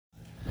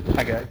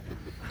I got it.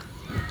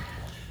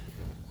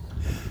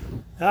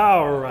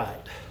 All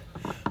right.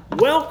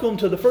 Welcome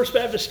to the First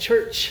Baptist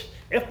Church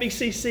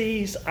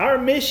FBCC's. Our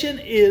mission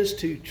is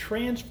to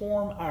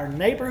transform our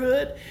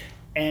neighborhood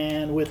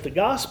and with the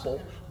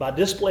gospel by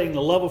displaying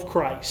the love of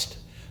Christ.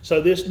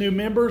 So this new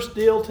members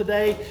deal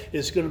today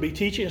is going to be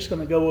teaching. It's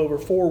going to go over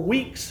 4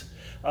 weeks.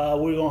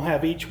 We're going to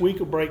have each week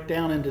a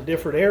breakdown into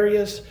different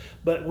areas,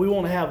 but we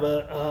want to have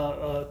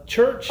a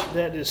church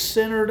that is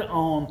centered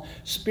on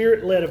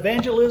spirit-led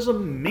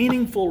evangelism,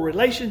 meaningful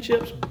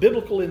relationships,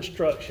 biblical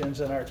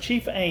instructions, and our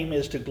chief aim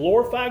is to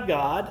glorify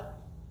God,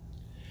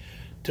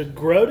 to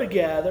grow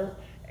together,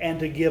 and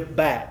to give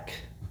back.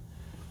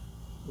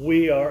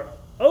 We are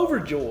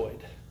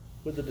overjoyed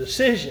with the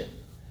decision,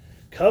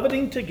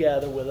 coveting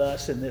together with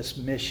us in this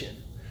mission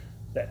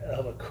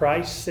of a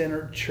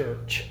Christ-centered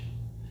church.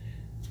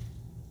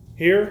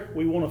 Here,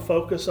 we want to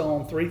focus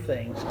on 3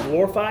 things: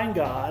 glorifying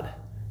God,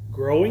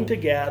 growing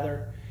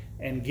together,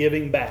 and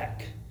giving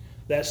back.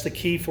 That's the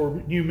key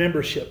for new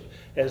membership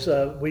as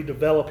we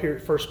develop here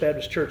at First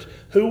Baptist Church.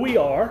 Who we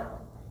are,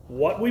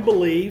 what we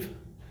believe,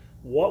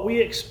 what we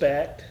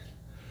expect,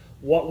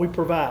 what we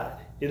provide.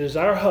 It is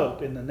our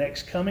hope in the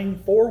next coming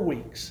 4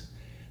 weeks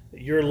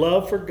that your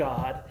love for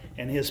God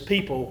and His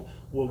people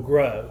will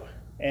grow,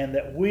 and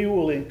that we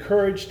will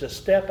encourage to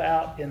step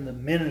out in the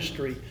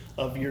ministry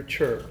of your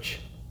church.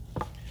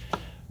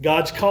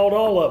 God's called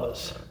all of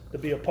us to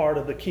be a part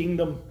of the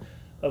kingdom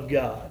of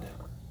God.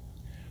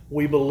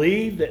 We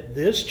believe that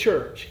this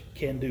church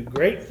can do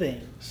great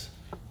things,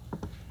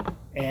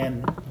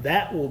 and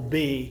that will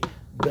be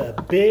the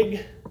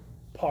big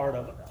part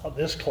of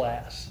this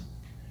class.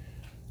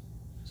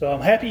 So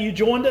I'm happy you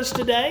joined us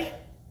today.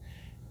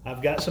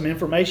 I've got some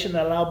information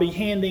that I'll be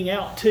handing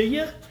out to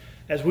you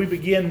as we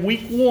begin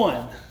week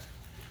 1.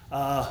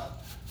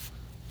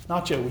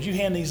 Nacho, would you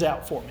hand these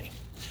out for me?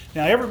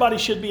 Now, everybody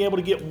should be able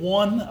to get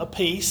one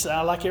apiece.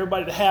 I'd like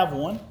everybody to have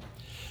one.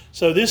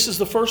 So this is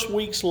the first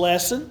week's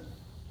lesson.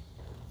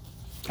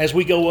 As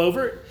we go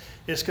over it,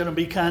 it's going to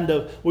be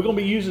we're going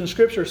to be using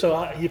Scripture.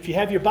 So if you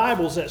have your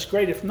Bibles, that's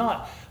great. If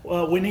not,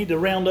 we need to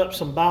round up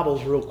some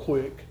Bibles real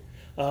quick.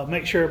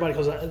 Make sure everybody,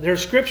 because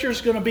there's Scripture's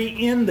going to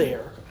be in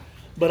there.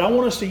 But I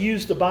want us to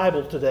use the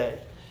Bible today.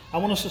 I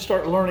want us to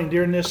start learning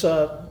during this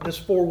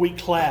 4-week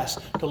class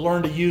to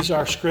learn to use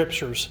our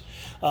Scriptures,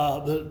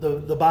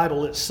 the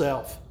Bible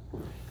itself.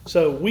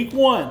 So week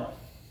 1,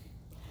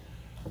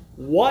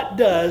 what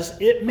does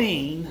it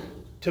mean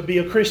to be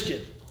a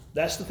Christian?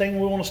 That's the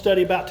thing we want to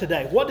study about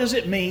today. What does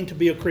it mean to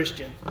be a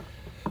Christian?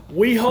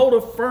 We hold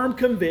a firm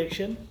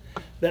conviction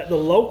that the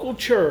local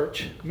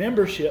church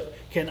membership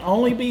can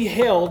only be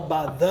held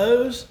by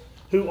those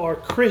who are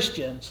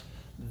Christians,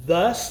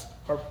 thus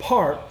are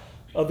part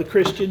of the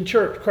Christian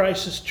church,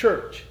 Christ's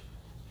church.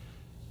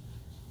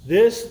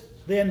 This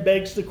then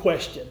begs the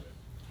question,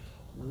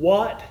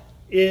 what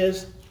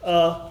is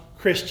a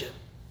Christian?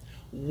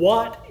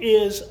 What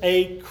is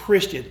a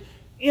Christian?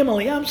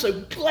 Emily, I'm so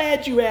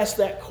glad you asked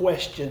that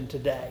question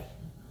today,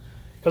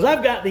 because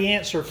I've got the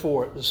answer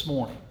for it this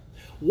morning.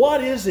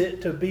 What is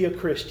it to be a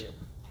Christian?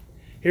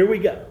 Here we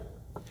go.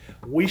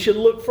 We should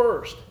look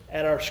first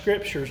at our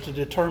Scriptures to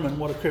determine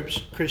what a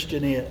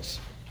Christian is.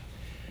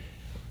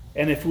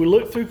 And if we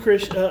look through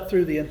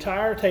the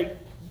entire,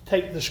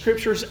 take the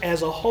Scriptures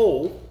as a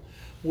whole,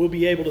 we'll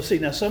be able to see.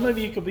 Now, some of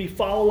you could be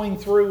following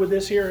through with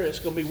this here. It's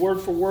going to be word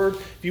for word.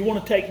 If you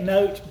want to take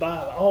notes, by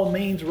all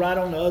means, right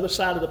on the other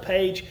side of the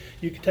page,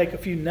 you can take a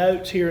few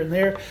notes here and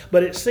there.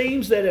 But it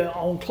seems that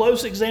on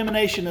close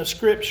examination of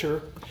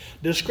Scripture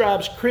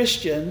describes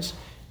Christians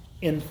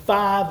in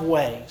 5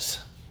 ways.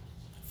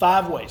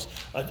 5 ways.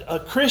 A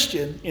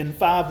Christian in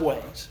 5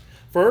 ways.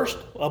 First,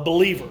 a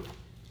believer.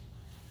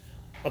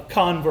 A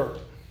convert.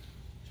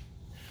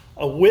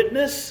 A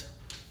witness.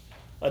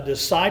 A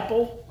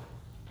disciple.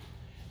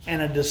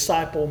 And a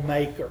disciple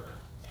maker.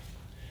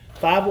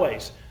 5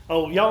 ways.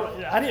 Oh, y'all!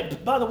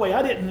 By the way,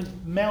 I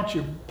didn't mount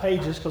your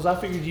pages because I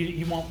figured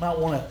you might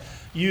want to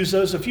use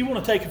those. If you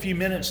want to take a few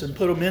minutes and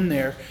put them in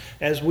there,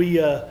 as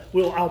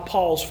I'll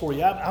pause for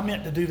you. I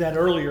meant to do that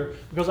earlier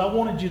because I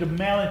wanted you to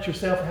mount it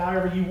yourself,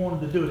 however you wanted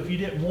to do it. If you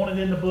didn't want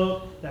it in the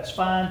book, that's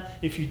fine.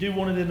 If you do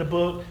want it in the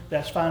book,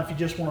 that's fine. If you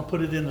just want to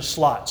put it in the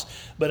slots,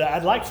 but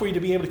I'd like for you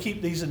to be able to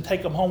keep these and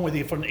take them home with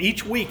you. From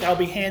each week, I'll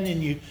be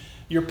handing you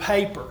your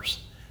papers.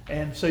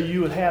 And so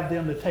you would have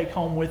them to take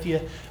home with you.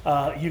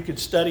 You could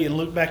study and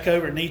look back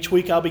over. And each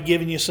week I'll be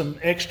giving you some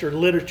extra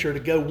literature to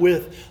go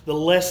with the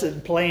lesson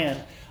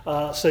plan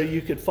so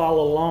you could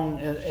follow along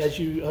as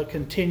you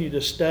continue to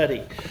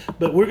study.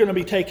 But we're going to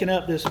be taking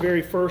up this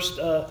very first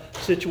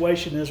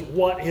situation is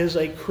what is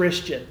a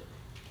Christian?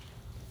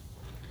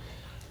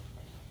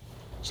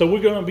 So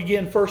we're going to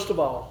begin first of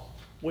all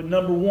with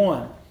number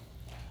 1,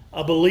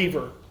 a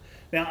believer.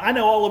 Now, I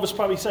know all of us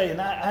probably say, and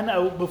I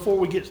know before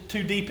we get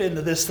too deep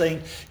into this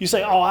thing, you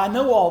say, oh, I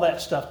know all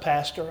that stuff,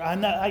 Pastor. I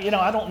know,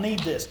 I don't need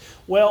this.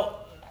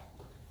 Well,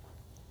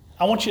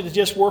 I want you to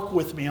just work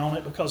with me on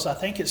it because I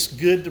think it's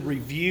good to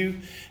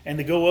review and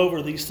to go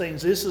over these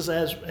things. This is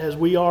as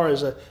we are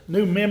as a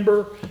new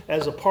member,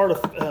 as a part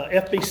of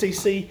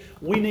FBCC,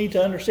 we need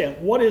to understand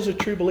what is a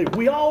true believer.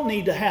 We all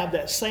need to have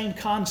that same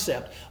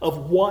concept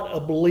of what a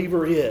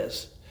believer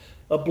is.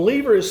 A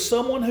believer is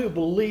someone who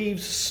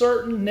believes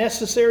certain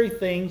necessary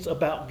things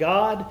about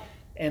God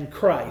and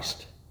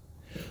Christ.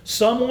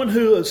 Someone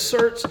who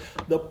asserts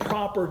the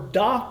proper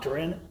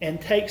doctrine and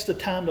takes the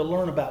time to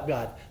learn about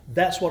God.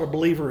 That's what a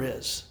believer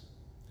is.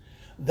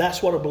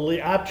 That's what a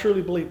believer, I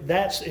truly believe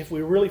that's if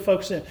we really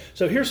focus in.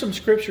 So here's some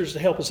scriptures to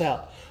help us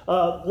out.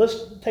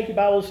 Let's take your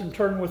Bibles and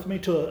turn with me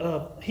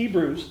to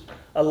Hebrews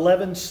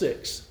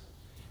 11:6.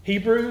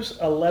 Hebrews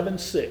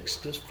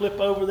 11:6. Just flip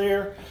over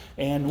there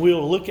and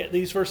we'll look at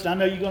these verses. I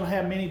know you're going to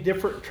have many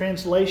different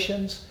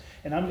translations,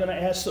 and I'm going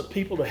to ask some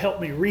people to help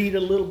me read a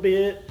little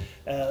bit.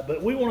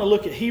 But we want to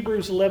look at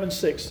Hebrews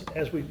 11:6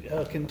 as we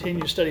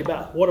continue to study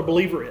about what a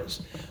believer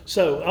is.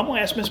 So I'm going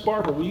to ask Miss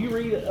Barbara, will you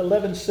read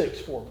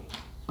 11:6 for me?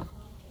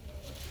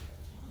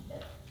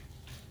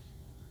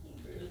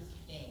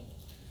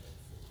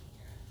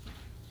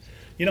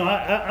 You know,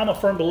 I'm a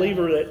firm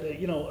believer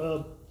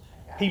that,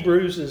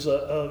 Hebrews is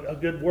a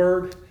good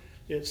word.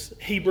 It's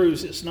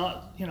Hebrews. It's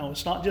not,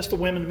 it's not just the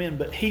women and men,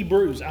 but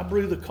Hebrews. I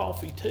brew the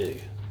coffee too.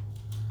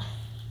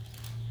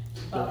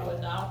 But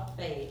without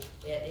faith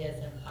it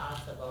is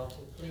impossible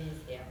to please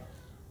him.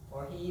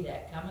 For he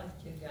that cometh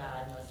to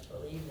God must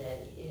believe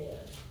that he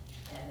is,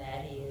 and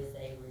that he is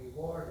a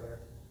rewarder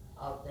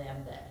of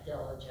them that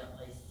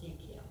diligently seek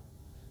him.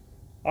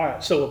 All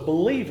right, so a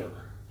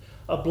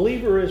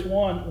believer is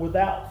one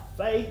without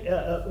faith.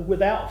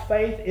 Without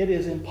faith, it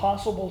is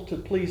impossible to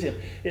please him.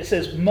 It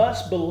says,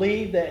 must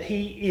believe that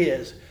he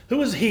is.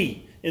 Who is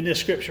he in this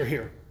scripture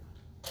here?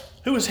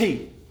 Who is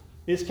he?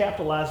 It's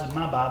capitalized in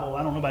my Bible.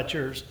 I don't know about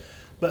yours.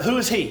 But who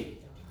is he?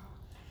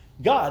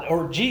 God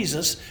or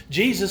Jesus.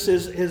 Jesus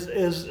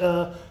is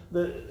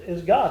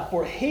God.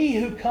 For he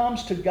who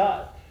comes to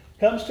God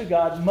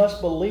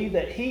must believe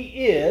that he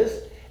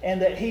is,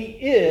 and that he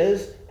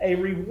is a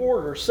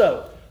rewarder.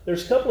 So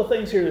there's a couple of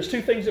things here. There's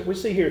two things that we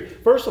see here.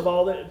 First of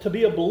all, that to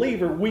be a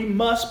believer, we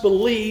must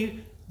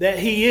believe that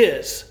he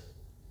is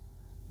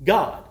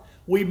God.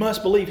 We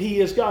must believe he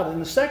is God. And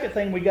the second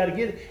thing we got to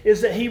get is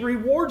that he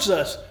rewards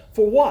us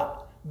for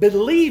what?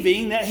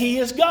 Believing that he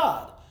is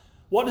God.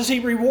 What does he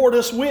reward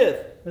us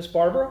with, Miss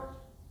Barbara?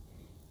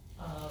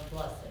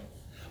 Blessings.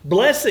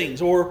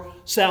 Blessings or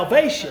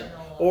salvation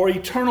or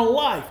eternal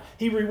life.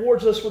 He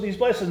rewards us with these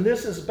blessings.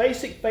 This is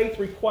basic faith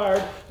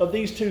required of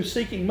these two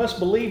seeking. Must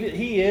believe that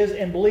he is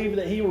and believe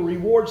that he will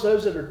reward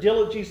those that are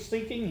diligently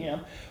seeking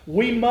him.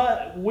 We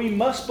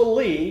must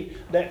believe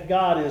that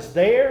God is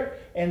there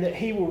and that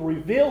he will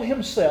reveal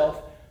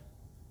himself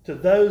to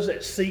those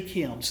that seek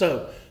him.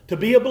 So to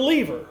be a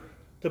believer,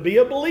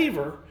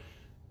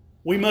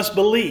 we must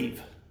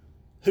believe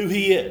who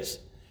he is.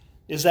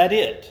 Is that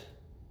it?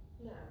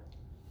 No.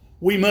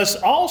 We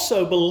must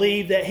also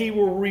believe that he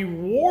will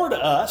reward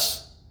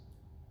us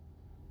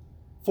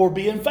for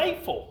being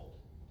faithful.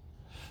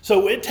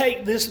 So it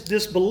take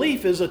this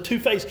belief is a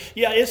two-faced.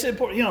 Yeah, it's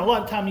important. A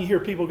lot of time you hear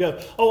people go,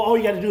 oh, all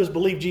you got to do is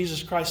believe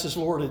Jesus Christ is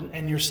Lord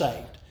and you're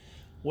saved.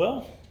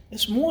 Well,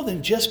 it's more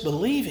than just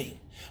believing.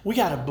 We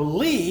got to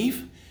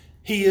believe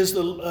he is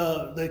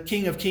the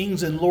King of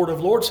Kings and Lord of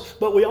Lords,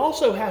 but we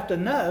also have to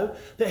know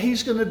that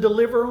he's going to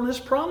deliver on his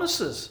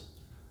promises.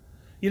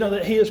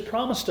 That he has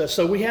promised us.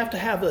 So we have to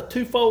have a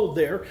twofold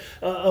there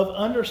of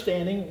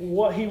understanding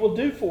what he will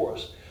do for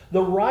us.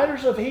 The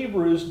writers of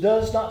Hebrews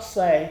does not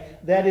say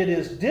that it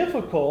is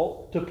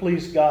difficult to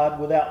please God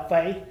without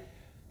faith.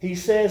 He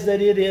says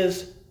that it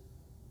is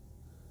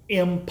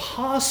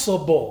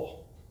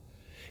impossible.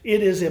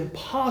 It is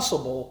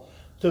impossible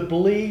to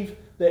believe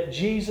that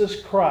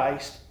Jesus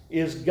Christ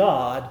is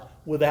God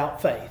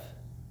without faith.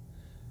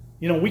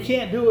 We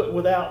can't do it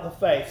without the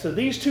faith. So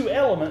these two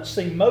elements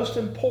seem most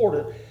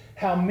important.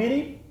 How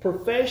many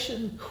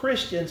professing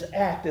Christians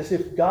act as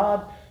if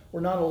God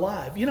were not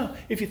alive?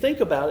 If you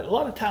think about it, a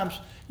lot of times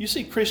you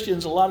see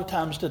Christians a lot of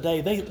times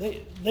today,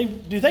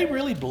 do they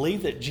really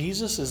believe that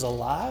Jesus is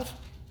alive?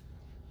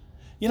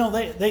 Do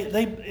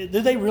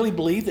they really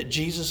believe that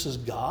Jesus is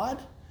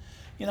God?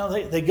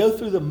 They go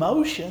through the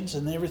motions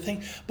and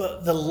everything,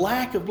 but the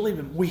lack of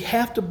believing, we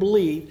have to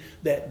believe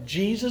that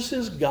Jesus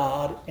is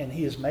God and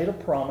he has made a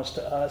promise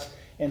to us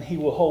and he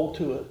will hold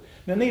to it.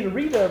 Now, need to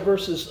read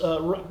verses,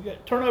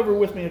 turn over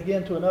with me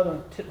again to another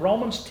one,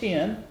 Romans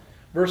 10,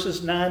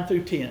 verses 9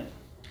 through 10.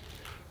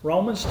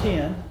 Romans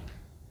 10,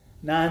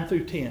 9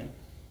 through 10.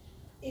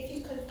 If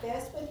you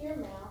confess with your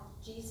mouth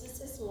Jesus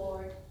is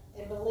Lord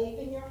and believe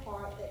in your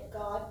heart that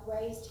God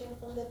raised him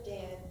from the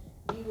dead,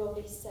 you will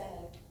be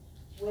saved.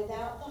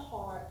 Without the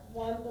heart,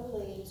 one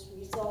believes,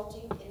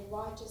 resulting in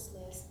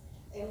righteousness,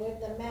 and with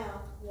the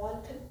mouth,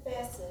 one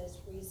confesses,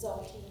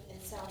 resulting in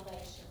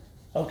salvation.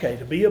 Okay,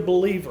 to be a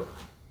believer,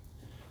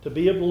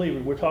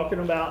 we're talking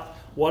about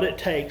what it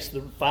takes,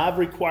 the 5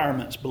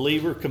 requirements,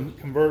 believer,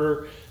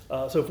 converter,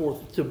 so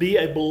forth, to be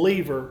a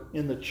believer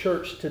in the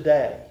church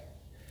today.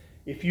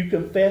 If you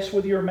confess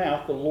with your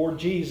mouth the Lord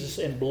Jesus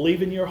and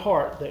believe in your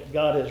heart that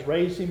God has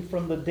raised him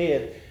from the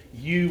dead,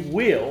 you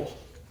will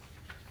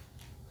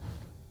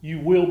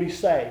be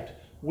saved.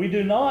 We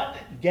do not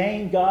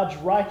gain God's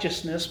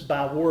righteousness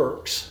by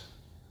works.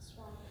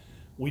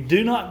 We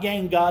do not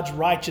gain God's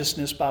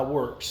righteousness by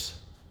works.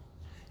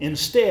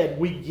 Instead,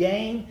 we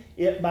gain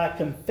it by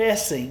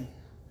confessing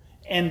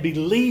and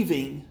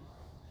believing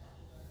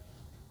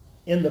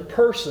in the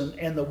person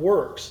and the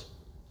works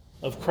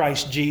of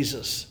Christ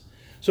Jesus.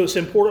 So it's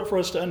important for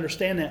us to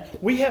understand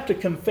that. We have to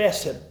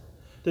confess him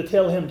to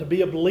tell him to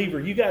be a believer.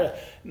 You got to,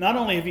 not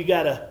only have you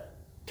got to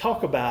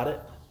talk about it,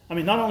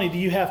 not only do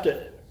you have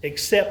to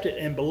accept it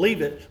and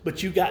believe it,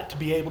 but you got to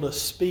be able to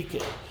speak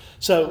it.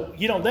 So,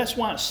 that's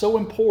why it's so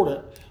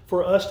important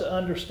for us to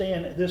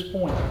understand at this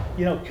point,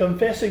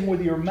 confessing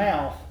with your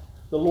mouth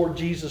the Lord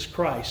Jesus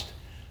Christ.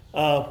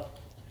 Now,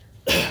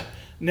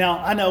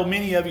 I know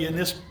many of you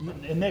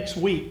in next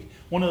week,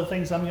 one of the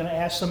things I'm going to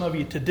ask some of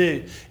you to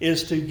do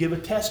is to give a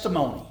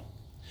testimony.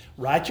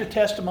 Write your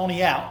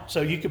testimony out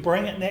so you can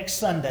bring it next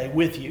Sunday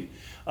with you.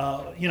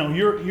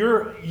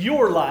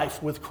 Your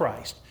life with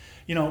Christ.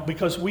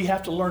 Because we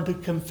have to learn to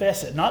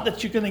confess it. Not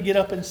that you're going to get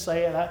up and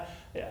say it.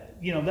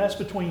 That's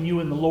between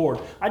you and the Lord.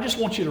 I just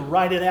want you to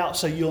write it out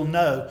so you'll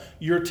know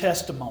your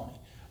testimony.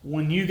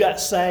 When you got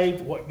saved,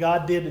 what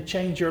God did to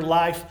change your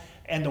life,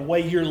 and the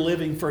way you're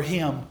living for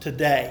him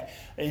today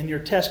in your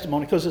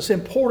testimony. Because it's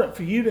important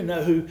for you to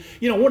know who,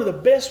 one of the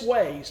best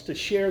ways to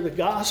share the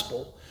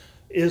gospel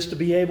is to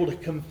be able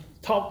to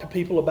talk to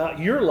people about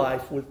your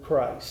life with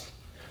Christ.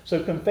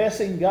 So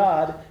confessing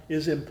God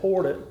is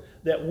important,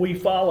 that we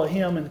follow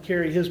him and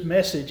carry his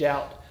message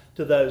out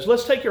to those.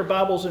 Let's take your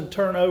Bibles and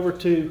turn over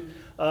to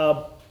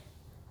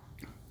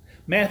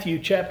Matthew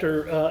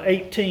chapter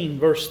 18,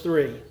 verse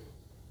 3.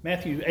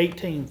 Matthew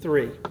 18,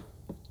 3.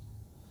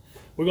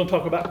 We're going to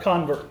talk about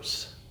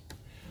converts.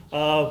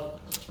 Who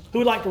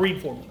would like to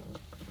read for me?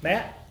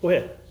 Matt, go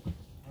ahead.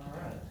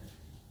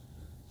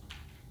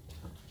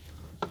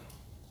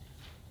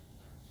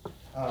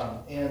 All right.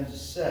 And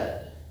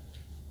said,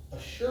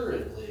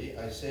 assuredly,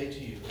 I say to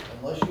you,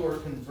 unless you are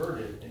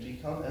converted and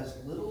become as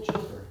little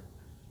children,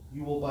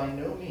 you will by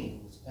no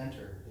means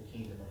enter the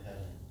kingdom of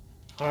heaven.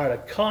 All right, a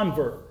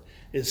convert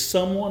is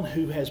someone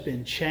who has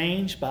been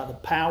changed by the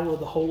power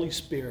of the Holy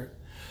Spirit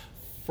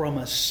from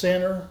a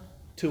sinner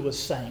to a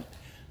saint.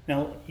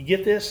 Now, you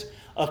get this?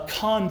 A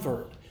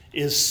convert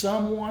is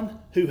someone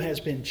who has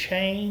been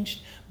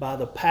changed by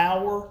the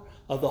power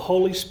of the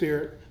Holy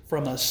Spirit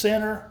from a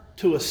sinner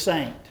to a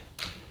saint.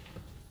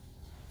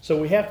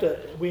 So we have to,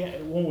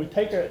 when we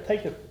take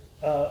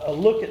a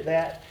look at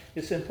that,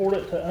 it's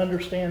important to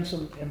understand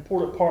some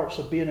important parts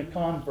of being a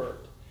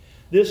convert.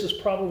 This is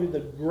probably the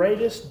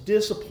greatest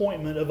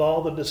disappointment of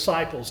all the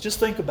disciples. Just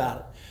think about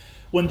it.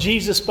 When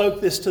Jesus spoke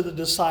this to the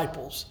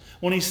disciples,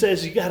 when he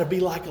says you got to be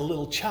like a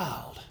little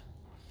child.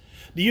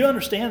 Do you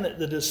understand that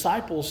the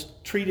disciples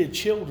treated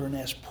children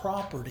as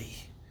property?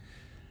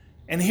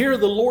 And here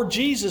the Lord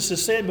Jesus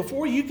has said,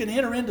 before you can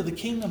enter into the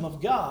kingdom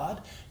of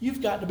God,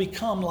 you've got to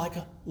become like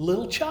a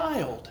little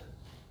child.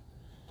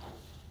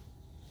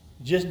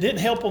 Just didn't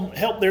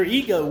help their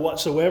ego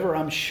whatsoever,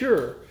 I'm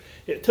sure.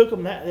 It took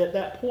them at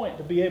that point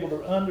to be able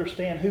to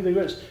understand who they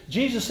were.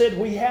 Jesus said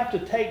we have to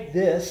take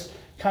this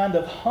kind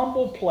of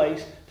humble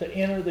place to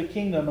enter the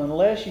kingdom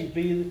unless you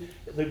be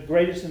the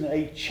greatest. And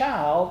a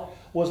child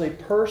was a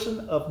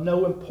person of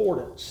no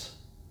importance.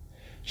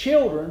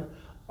 Children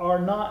are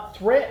not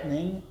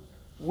threatening.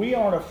 We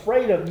aren't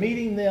afraid of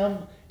meeting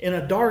them in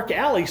a dark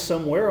alley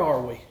somewhere,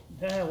 are we?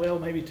 Well,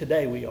 maybe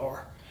today we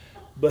are.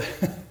 But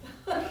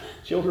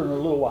children are a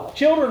little wild.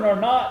 Children are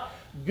not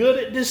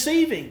good at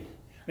deceiving.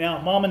 Now,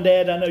 Mom and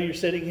Dad, I know you're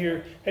sitting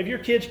here. Have your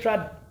kids tried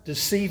to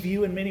deceive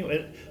you in many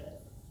ways?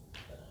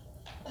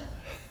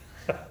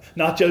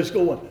 Nacho's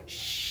going,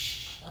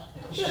 shh.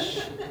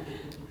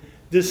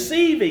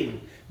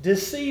 Deceiving.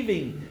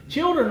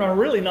 Children are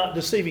really not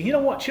deceiving. You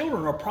know what?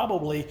 Children are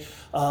probably,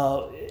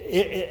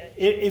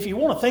 if you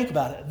want to think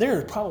about it,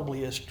 they're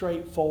probably as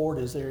straightforward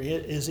as there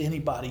is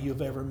anybody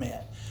you've ever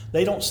met.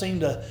 They don't seem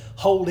to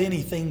hold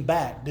anything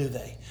back, do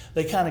they?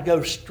 They kind of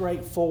go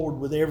straight forward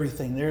with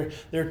everything.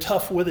 They're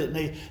tough with it,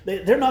 and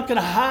they're not going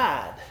to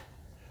hide.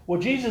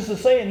 Well, Jesus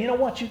is saying, you know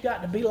what? You've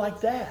got to be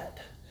like that.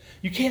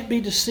 You can't be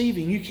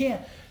deceiving. You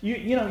can't.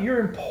 You're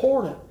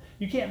important.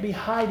 You can't be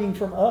hiding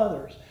from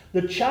others.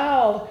 The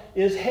child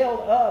is held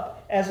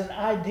up as an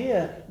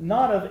idea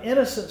not of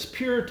innocence,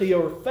 purity,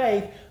 or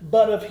faith,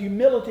 but of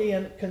humility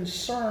and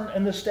concern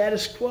and the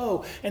status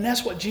quo. And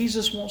that's what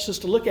Jesus wants us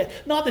to look at.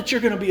 Not that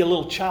you're going to be a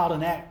little child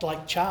and act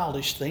like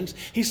childish things.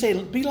 He's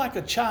saying be like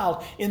a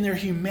child in their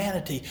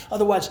humanity.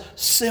 Otherwise,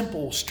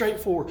 simple,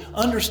 straightforward,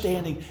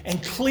 understanding,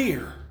 and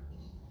clear.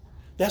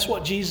 That's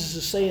what Jesus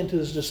is saying to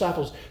his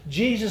disciples.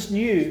 Jesus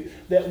knew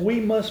that we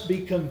must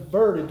be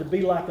converted to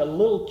be like a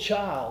little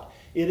child.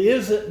 It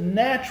isn't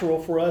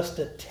natural for us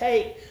to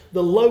take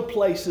the low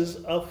places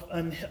of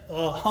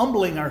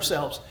humbling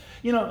ourselves.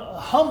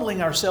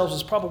 Humbling ourselves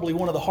is probably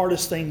one of the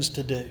hardest things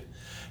to do.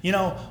 You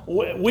know,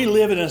 we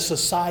live in a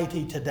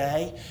society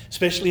today,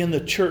 especially in the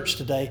church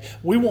today,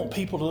 we want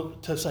people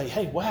to say,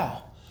 hey,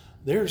 wow,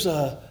 there's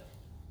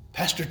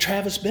Pastor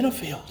Travis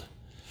Benefield.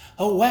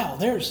 Oh, wow,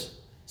 there's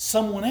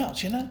someone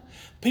else, you know.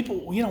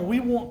 People, you know, we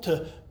want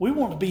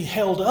to be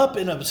held up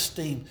in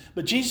esteem.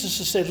 But Jesus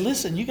has said,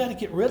 listen, you got to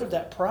get rid of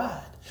that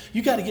pride.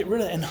 You got to get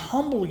rid of it and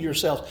humble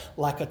yourself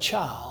like a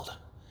child.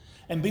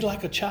 And be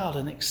like a child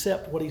and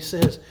accept what he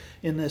says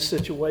in this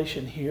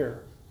situation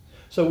here.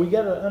 So we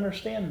got to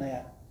understand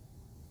that.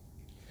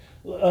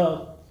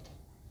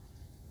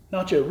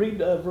 Nacho, read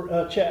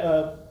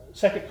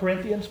 2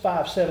 Corinthians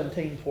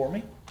 5:17 for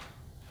me.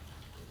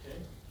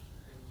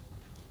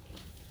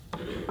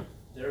 Okay.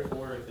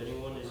 Therefore, if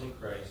anyone is in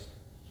Christ,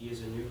 he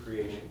is a new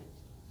creation.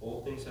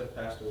 Old things have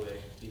passed away.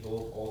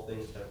 Behold, all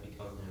things have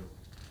become new.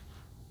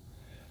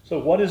 So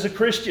what is a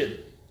Christian?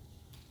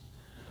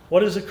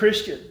 What is a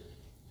Christian?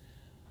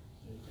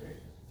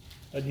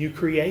 A new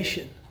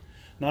creation.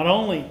 Not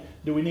only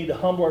do we need to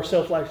humble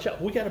ourselves like a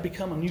child, we got to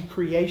become a new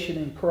creation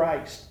in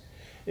Christ.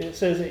 It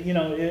says that, you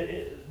know,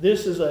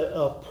 this is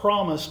a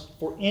promise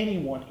for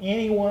anyone.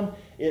 Anyone,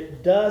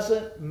 it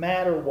doesn't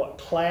matter what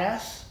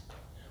class,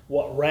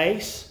 what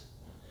race,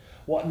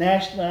 what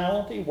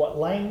nationality, what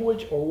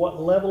language, or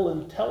what level of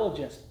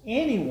intelligence.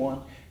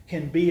 Anyone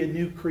can be a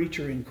new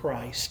creature in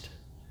Christ.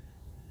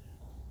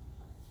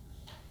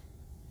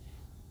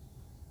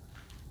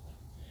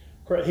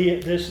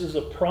 This is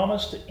a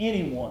promise to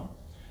anyone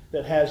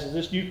that has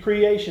this new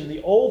creation.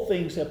 The old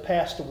things have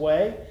passed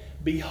away.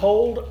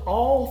 Behold,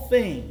 all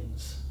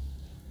things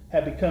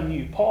have become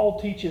new. Paul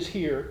teaches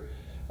here,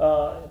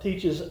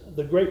 teaches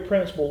the great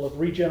principle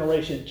of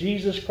regeneration.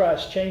 Jesus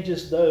Christ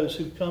changes those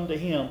who come to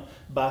him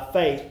by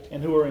faith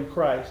and who are in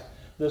Christ.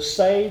 The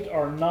saved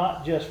are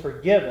not just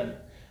forgiven,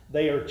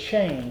 they are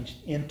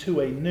changed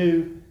into a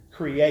new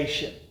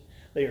creation.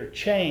 They are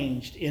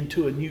changed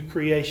into a new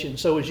creation.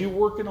 So as you're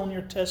working on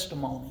your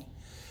testimony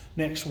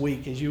next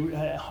week, as you're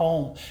at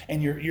home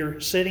and you're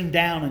sitting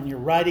down and you're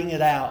writing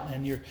it out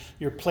and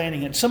you're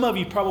planning it. Some of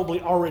you probably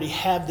already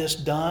have this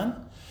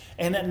done,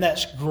 and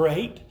that's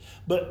great.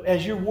 But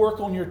as you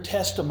work on your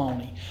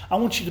testimony, I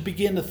want you to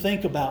begin to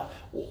think about,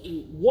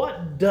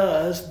 what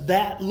does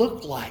that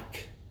look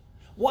like?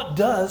 What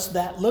does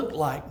that look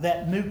like,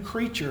 that new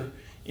creature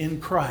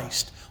in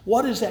Christ?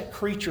 What does that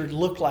creature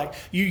look like?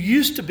 You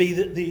used to be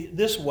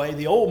this way,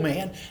 the old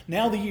man.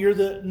 Now you're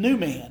the new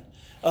man.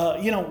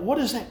 What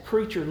does that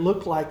creature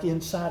look like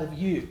inside of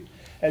you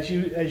as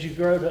you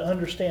grow to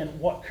understand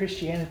what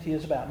Christianity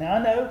is about? Now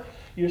I know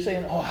you're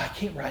saying, "Oh, I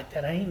can't write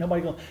that.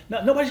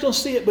 Nobody's going to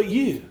see it but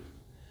you.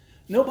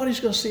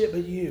 Nobody's going to see it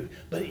but you."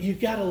 But you've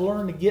got to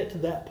learn to get to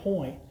that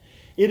point.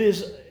 It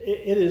is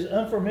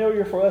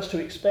unfamiliar for us to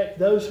expect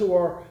those who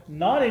are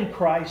not in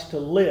Christ to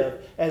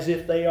live as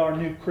if they are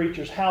new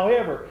creatures.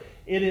 However,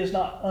 it is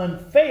not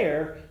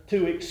unfair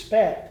to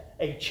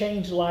expect a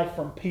changed life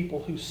from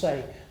people who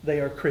say they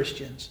are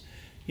Christians.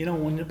 You know,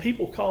 when the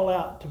people call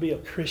out to be a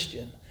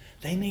Christian,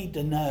 they need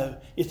to know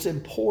it's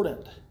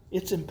important.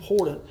 It's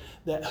important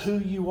that who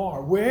you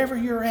are, wherever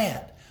you're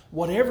at,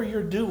 whatever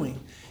you're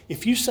doing,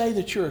 if you say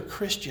that you're a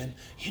Christian,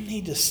 you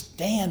need to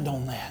stand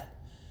on that.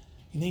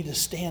 You need to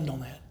stand on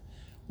that.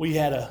 We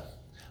had a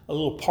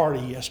little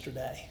party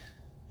yesterday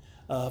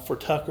for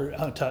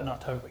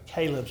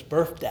Caleb's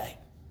birthday.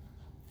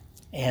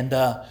 And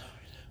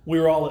we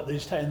were all at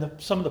these tables.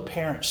 Some of the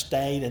parents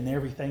stayed and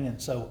everything. And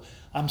so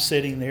I'm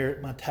sitting there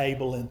at my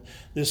table. And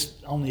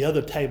on the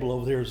other table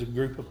over there is a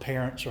group of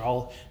parents.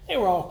 They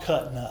were all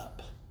cutting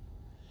up.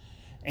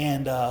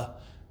 And I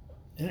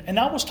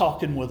was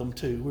talking with them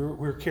too. We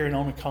were carrying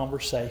on a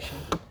conversation.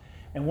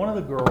 And one of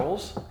the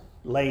girls,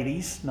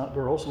 ladies, not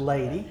girls,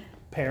 lady,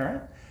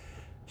 parent,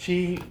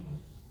 she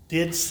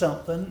did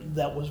something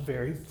that was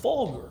very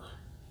vulgar.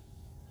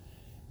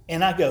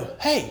 And I go,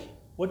 "Hey,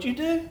 what'd you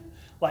do?"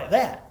 Like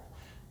that.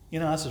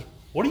 I said,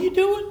 "What are you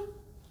doing?"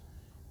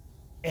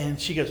 And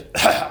she goes,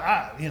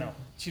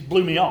 she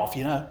blew me off,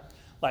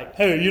 like,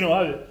 "Hey,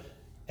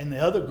 and the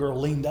other girl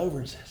leaned over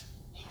and says,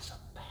 "He's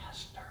a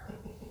pastor."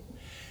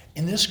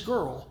 And this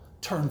girl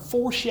turned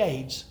 4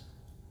 shades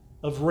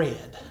of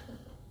red.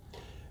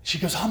 She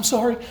goes, "I'm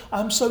sorry.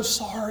 I'm so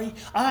sorry.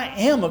 I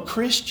am a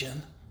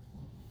Christian."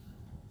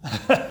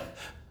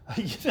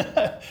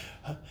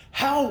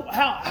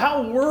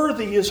 How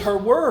worthy is her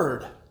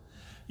word?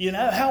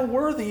 How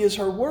worthy is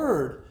her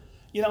word?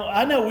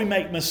 I know we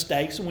make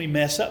mistakes and we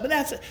mess up,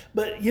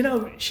 but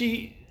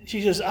she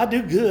says, "I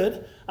do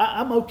good.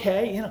 I'm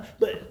okay."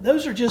 But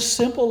those are just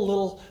simple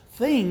little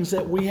things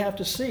that we have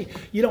to see.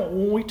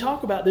 When we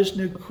talk about this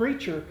new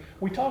creature,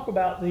 we talk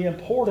about the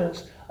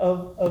importance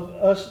of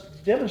us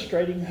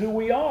demonstrating who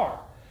we are.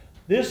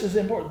 This is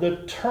important.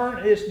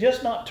 It's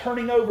just not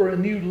turning over a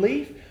new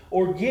leaf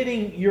or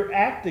getting your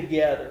act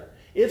together.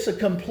 It's a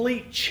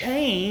complete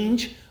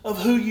change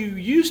of who you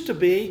used to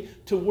be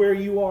to where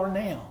you are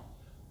now.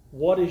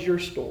 What is your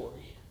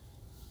story?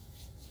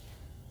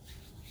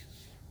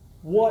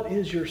 What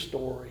is your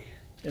story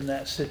in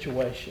that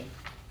situation?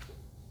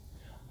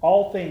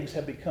 All things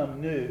have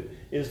become new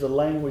is the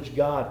language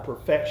God,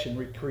 perfection,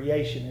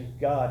 recreation of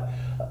God.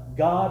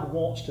 God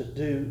wants to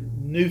do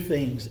new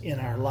things in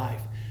our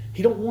life.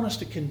 He don't want us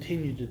to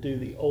continue to do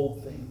the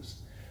old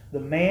things. The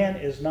man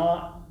is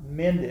not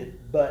mended,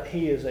 but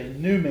he is a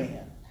new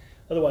man.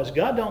 Otherwise,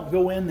 God don't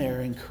go in there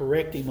and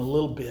correct him a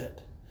little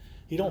bit.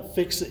 He don't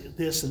fix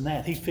this and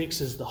that. He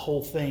fixes the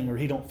whole thing, or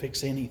he don't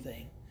fix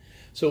anything.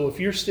 So if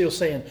you're still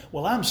saying,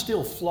 well, I'm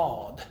still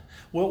flawed.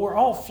 Well, we're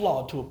all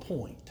flawed to a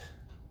point.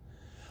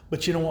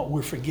 But you know what?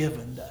 We're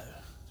forgiven, though.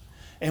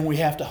 And we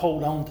have to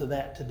hold on to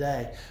that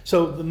today.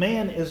 So the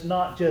man is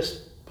not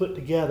just put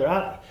together.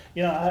 I'm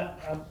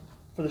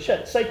for the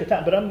sake of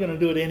time, but I'm going to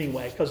do it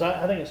anyway because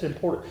I think it's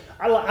important.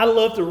 I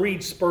love to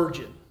read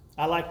Spurgeon.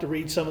 I like to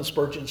read some of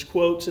Spurgeon's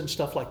quotes and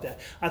stuff like that.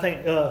 I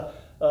think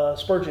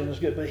Spurgeon is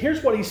good. But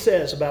here's what he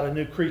says about a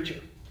new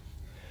creature.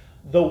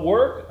 The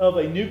work of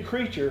a new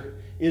creature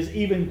is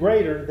even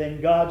greater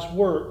than God's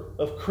work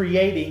of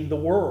creating the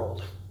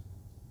world.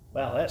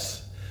 Wow,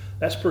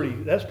 that's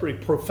pretty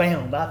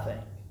profound, I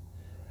think.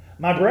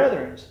 My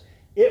brethren,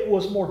 it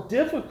was more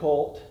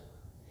difficult,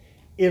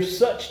 if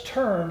such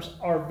terms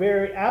are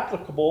very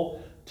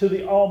applicable to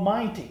the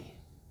Almighty.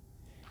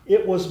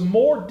 It was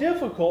more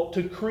difficult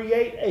to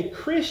create a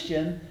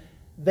Christian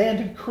than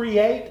to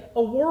create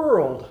a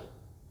world.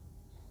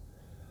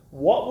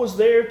 What was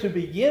there to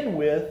begin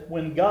with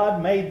when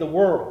God made the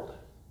world?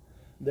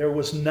 There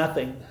was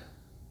nothing.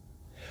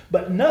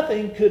 But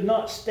nothing could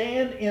not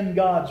stand in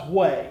God's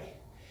way.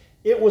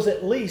 It was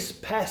at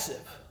least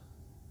passive.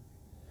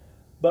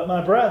 But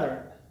my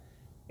brethren,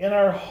 in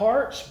our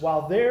hearts,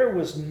 while there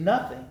was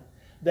nothing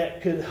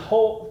that could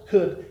help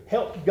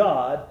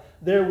God,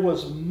 there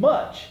was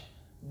much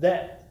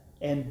that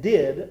and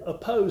did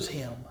oppose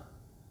Him.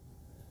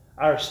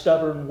 Our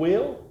stubborn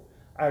will,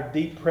 our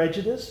deep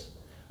prejudice,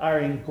 our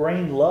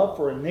ingrained love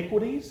for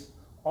iniquities,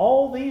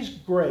 all these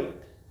great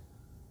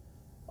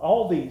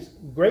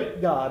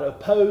God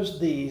opposed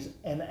these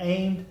and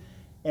aimed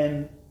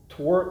and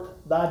toward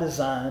thy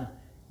design.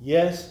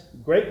 Yes,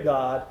 great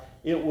God,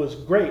 it was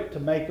great to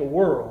make a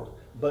world,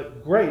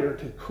 but greater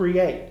to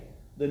create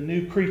the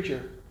new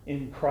creature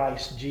in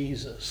Christ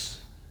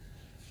Jesus.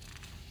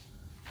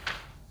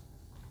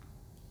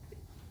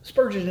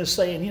 Spurgeon is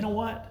saying, you know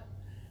what?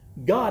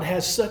 God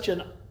has such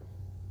an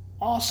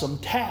awesome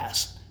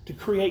task to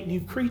create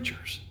new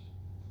creatures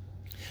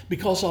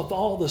because of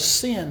all the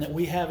sin that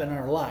we have in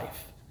our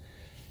life.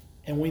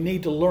 And we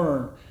need to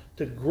learn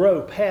to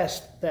grow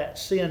past that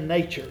sin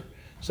nature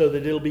so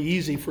that it'll be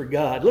easy for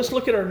God. Let's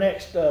look at our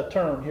next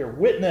term here,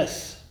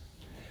 witness.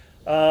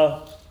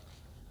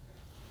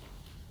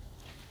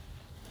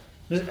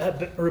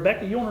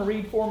 Rebecca, you want to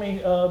read for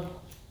me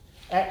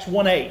Acts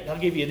 1:8? I'll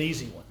give you an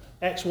easy one.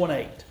 Acts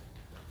 1:8.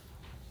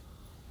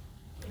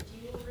 But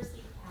you will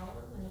receive power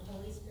when the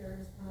Holy Spirit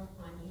has come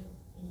upon you,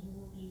 and you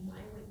will be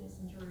my witness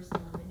in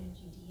Jerusalem and in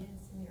Judea and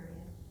Samaria,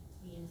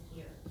 to the ends of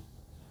the earth.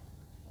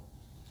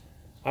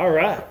 All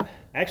right,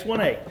 Acts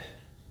 1:8.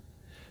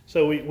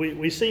 So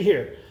we see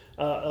here,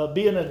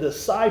 being a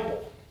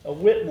disciple, a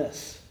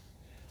witness.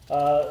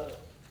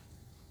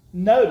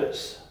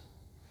 Notice,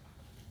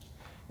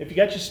 if you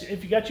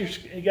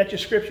got your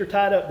scripture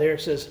tied up there,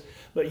 it says,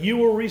 "But you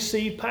will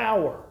receive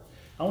power."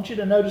 I want you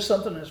to notice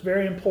something that's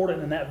very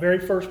important in that very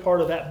first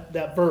part of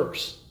that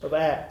verse of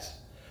Acts.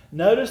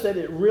 Notice that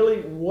it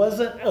really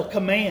wasn't a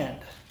command.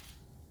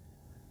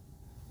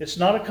 It's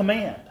not a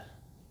command.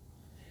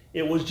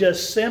 It was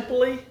just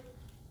simply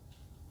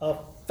a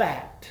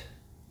fact.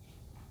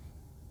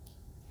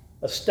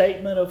 A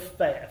statement of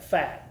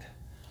fact.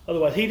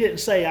 Otherwise, he didn't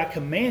say, "I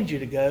command you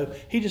to go."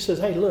 He just says,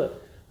 "Hey,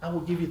 look, I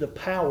will give you the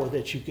power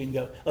that you can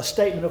go." A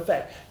statement of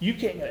fact. You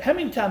can't go. How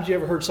many times have you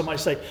ever heard somebody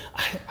say,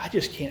 I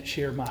just can't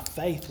share my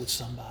faith with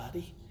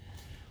somebody?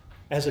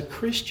 As a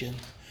Christian,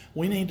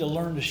 we need to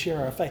learn to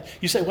share our faith.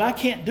 You say, "Well, I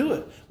can't do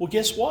it." Well,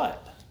 guess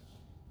what?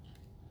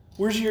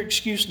 Where's your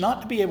excuse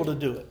not to be able to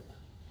do it?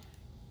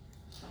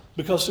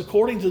 Because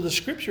according to the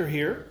scripture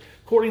here,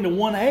 according to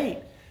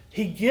 1:8,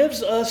 he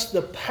gives us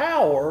the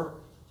power.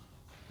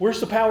 Where's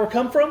the power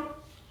come from?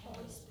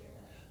 Holy Spirit.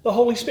 The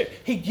Holy Spirit.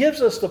 He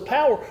gives us the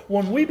power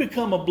when we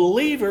become a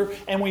believer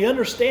and we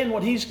understand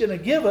what He's going to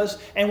give us,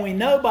 and we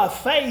know by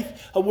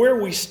faith of where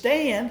we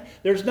stand.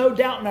 There's no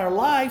doubt in our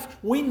life.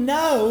 We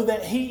know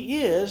that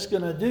He is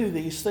going to do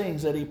these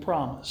things that He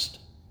promised.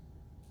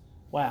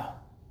 Wow.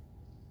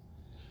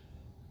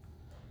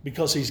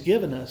 Because He's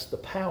given us the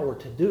power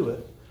to do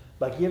it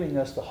by giving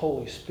us the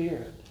Holy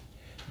Spirit.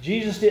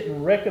 Jesus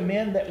didn't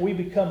recommend that we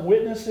become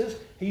witnesses.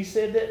 He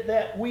said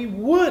that we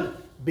would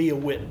be a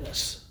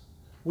witness.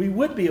 We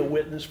would be a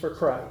witness for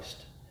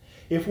Christ.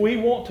 If we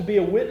want to be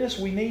a witness,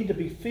 we need to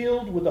be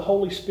filled with the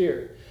Holy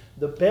Spirit.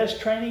 The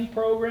best training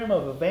program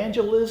of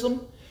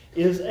evangelism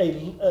is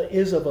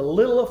of a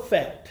little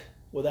effect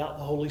without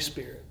the Holy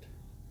Spirit.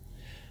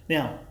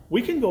 Now,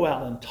 we can go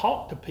out and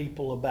talk to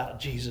people about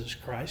Jesus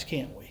Christ,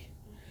 can't we?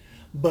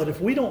 But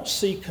if we don't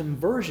see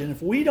conversion,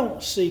 if we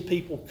don't see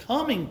people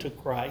coming to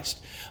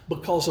Christ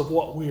because of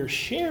what we are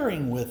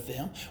sharing with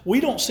them, we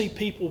don't see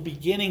people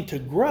beginning to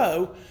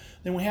grow,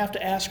 then we have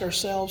to ask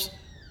ourselves,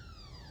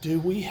 do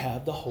we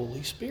have the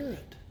Holy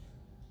Spirit?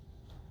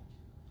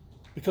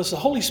 Because the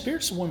Holy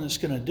Spirit's the one that's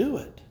going to do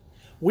it.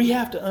 We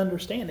have to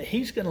understand that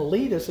He's going to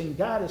lead us and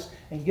guide us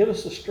and give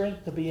us the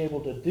strength to be able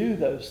to do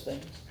those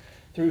things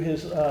through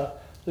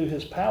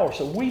His power.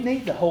 So we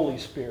need the Holy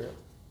Spirit.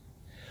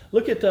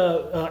 Look at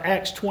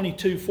Acts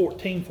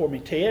 22:14 for me.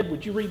 Ted,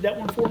 would you read that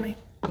one for me?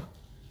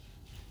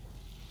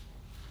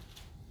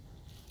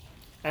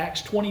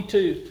 Acts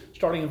 22,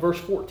 starting in verse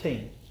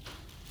 14.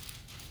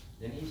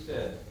 Then he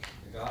said,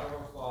 the God of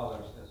our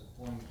fathers has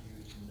appointed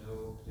you to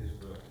know His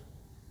will,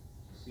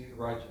 to see the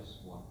righteous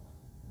one,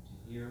 and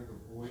to hear the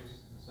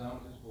sound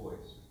of His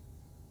voice.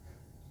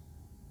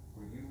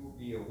 For you will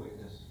be a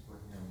witness for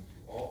Him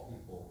to all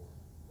people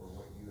for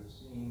what you have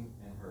seen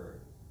and heard.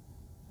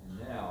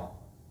 And now,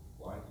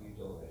 why do you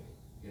delay?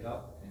 Get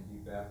up and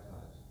be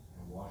baptized,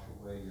 and wash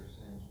away your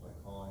sins by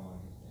calling on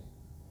His name.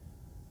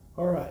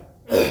 All right.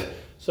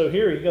 So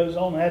here he goes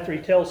on after he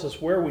tells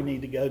us where we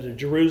need to go, to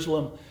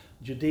Jerusalem,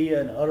 Judea,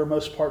 and the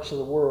uttermost parts of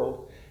the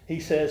world. He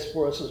says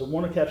for us as a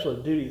one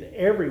absolute duty to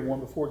everyone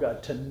before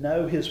God to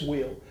know His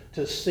will,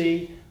 to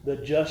see the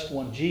just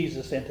one,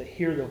 Jesus, and to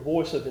hear the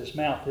voice of His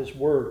mouth, His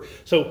word.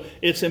 So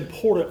it's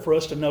important for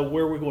us to know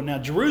where we're going. Now,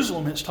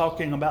 Jerusalem, it's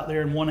talking about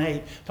there in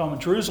 1:8, talking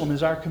about Jerusalem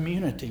is our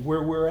community,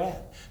 where we're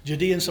at.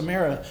 Judea and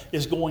Samaria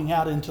is going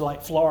out into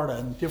like Florida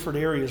and different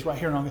areas right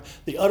here.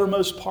 The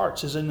uttermost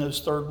parts is in those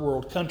third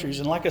world countries.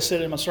 And like I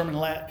said in my sermon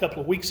a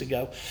couple of weeks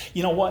ago,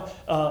 you know what?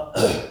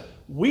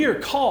 We are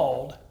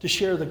called to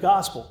share the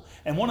gospel.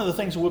 And one of the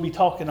things we'll be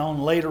talking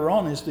on later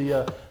on is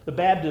the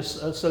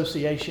Baptist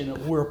Association that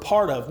we're a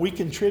part of. We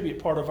contribute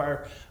part of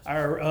our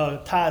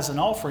tithes and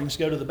offerings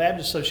go to the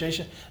Baptist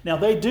Association. Now,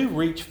 they do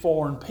reach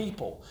foreign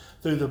people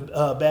through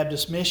the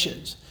Baptist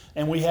missions.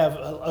 And we have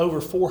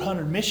over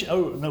 4,000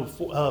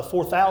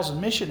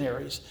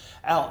 missionaries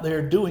out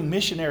there doing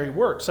missionary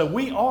work. So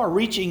we are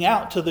reaching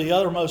out to the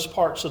uttermost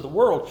parts of the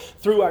world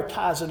through our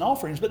tithes and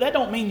offerings. But that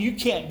don't mean you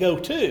can't go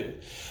too.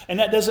 And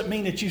that doesn't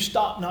mean that you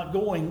stop not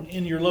going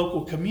in your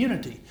local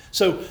community.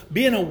 So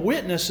being a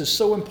witness is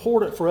so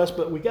important for us,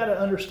 but we got to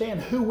understand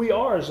who we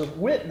are as a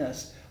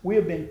witness. We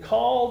have been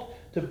called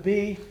to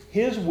be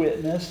His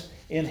witness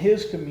in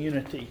His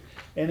community.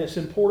 And it's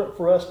important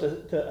for us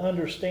to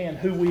understand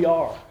who we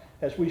are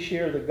as we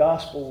share the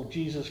gospel of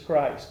Jesus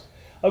Christ.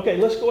 Okay,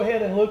 let's go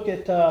ahead and look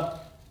at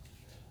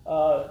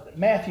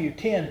Matthew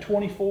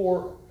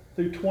 10:24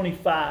 through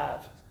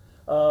 25.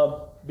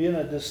 Being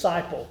a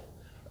disciple.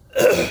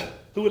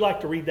 Who would like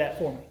to read that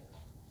for me?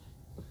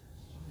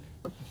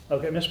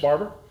 Okay, Miss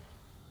Barber.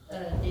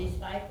 The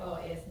disciple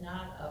is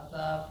not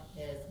above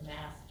his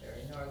master,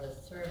 nor the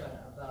servant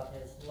above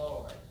his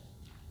Lord.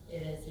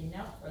 It is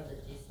enough for the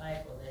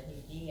disciple that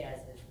he be as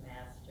his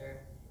master,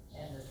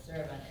 and the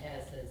servant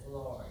as his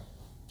Lord.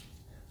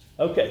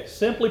 Okay,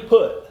 simply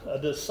put, a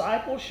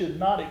disciple should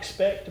not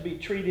expect to be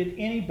treated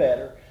any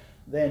better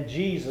than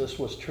Jesus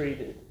was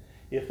treated.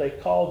 If they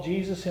call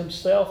Jesus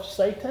Himself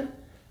Satan,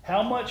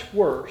 how much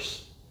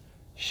worse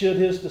should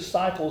His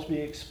disciples be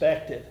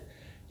expected?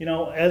 You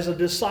know, as a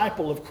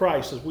disciple of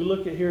Christ, as we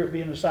look at here at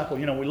being a disciple,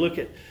 you know, we look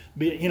at,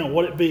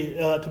 what it be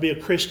to be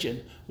a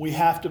Christian. We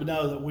have to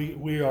know that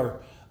we are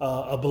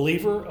a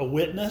believer, a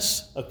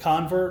witness, a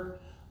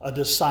convert, a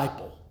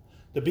disciple.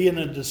 To be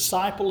a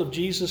disciple of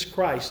Jesus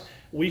Christ,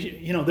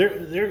 you're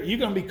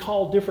going to be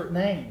called different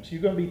names.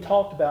 You're going to be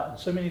talked about in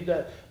so many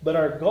that. But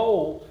our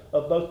goal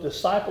of both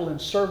disciple and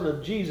servant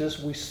of Jesus,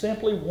 we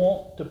simply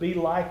want to be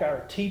like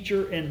our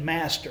teacher and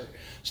master.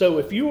 So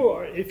if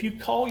you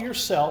call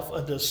yourself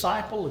a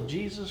disciple of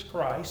Jesus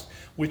Christ,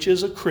 which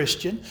is a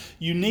Christian,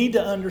 you need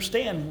to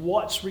understand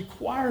what's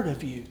required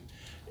of you.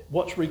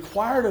 What's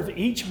required of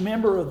each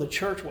member of the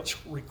church,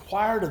 what's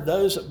required of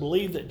those that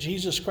believe that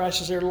Jesus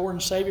Christ is their Lord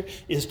and Savior,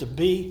 is to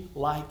be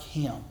like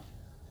Him.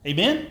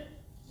 Amen?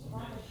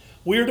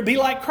 We are to be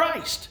like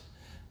Christ,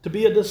 to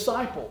be a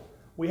disciple.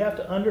 We have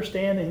to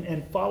understand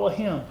and follow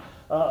Him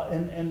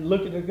and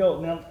look at the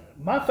goal. Now,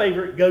 my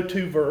favorite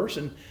go-to verse,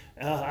 and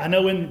I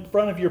know in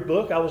front of your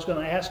book, I was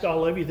going to ask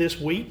all of you this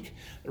week,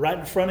 right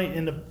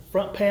in the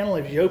front panel,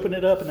 if you open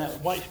it up in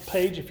that white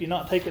page, if you're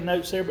not taking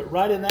notes there, but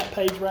right in that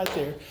page right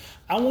there,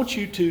 I want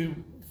you to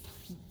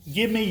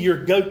give me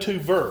your go-to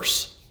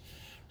verse.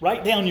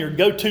 Write down your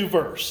go-to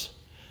verse.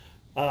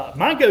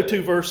 My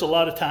go-to verse a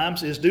lot of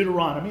times is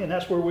Deuteronomy, and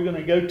that's where we're going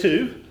to go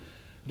to.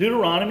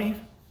 Deuteronomy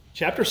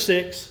chapter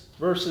 6,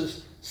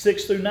 verses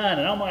 6 through 9.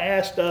 And I'm going to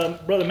ask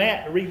Brother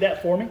Matt to read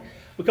that for me,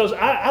 because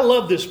I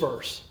love this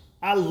verse.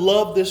 I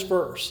love this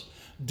verse.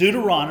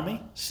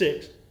 Deuteronomy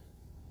 6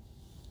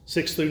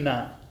 through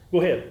 9. Go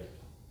ahead.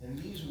 And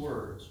these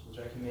words, which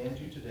I command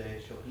you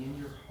today, shall be in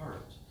your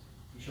heart.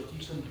 You shall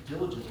teach them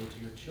diligently to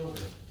your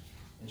children,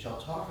 and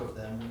shall talk of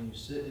them when you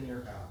sit in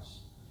your house,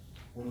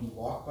 when you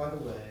walk by the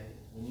way,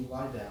 when you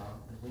lie down,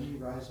 and when you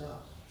rise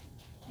up.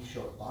 You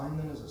shall bind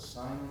them as a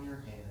sign on your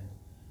hand,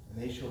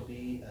 and they shall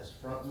be as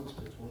frontlets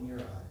between your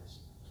eyes.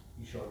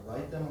 You shall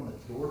write them on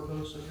the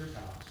doorposts of your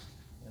house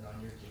and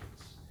on your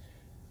gates.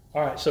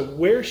 All right, so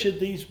where should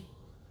these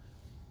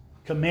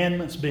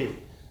commandments be?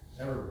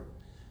 Everywhere.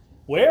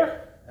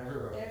 Where?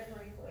 Everywhere.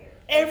 Everywhere.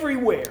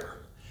 Everywhere.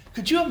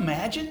 Could you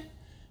imagine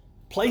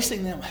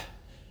placing them?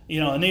 You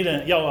know,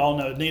 Anita, y'all all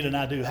know Anita and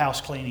I do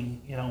house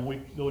cleaning. You know, we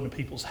go into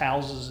people's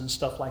houses and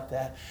stuff like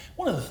that.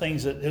 One of the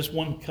things that there's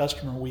one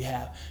customer we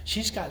have,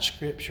 she's got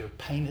scripture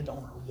painted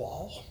on her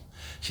wall.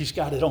 She's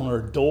got it on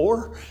her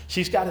door.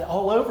 She's got it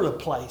all over the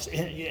place.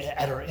 In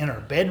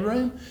her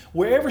bedroom,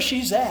 wherever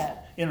she's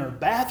at, in her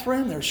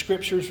bathroom, there's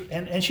scriptures,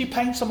 and she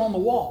paints them on the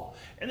wall.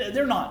 And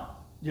they're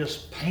not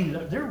just painted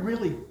up. They're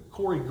really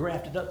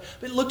choreographed up.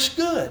 It looks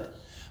good.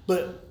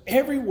 But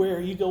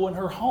everywhere you go in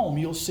her home,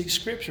 you'll see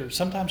scripture.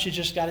 Sometimes she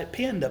just got it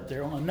pinned up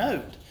there on a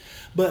note.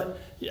 But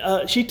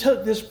she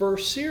took this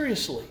verse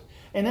seriously.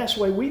 And that's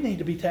the way we need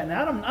to be taken.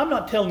 Now, I'm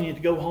not telling you to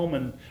go home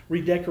and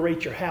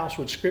redecorate your house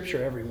with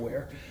scripture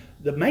everywhere.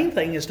 The main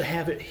thing is to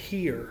have it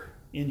here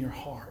in your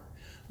heart,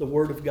 the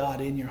Word of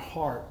God in your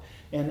heart,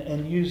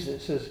 and use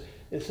it.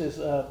 It says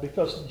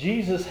because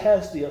Jesus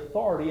has the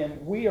authority,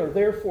 and we are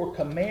therefore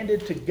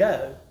commanded to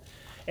go.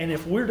 And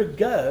if we're to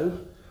go,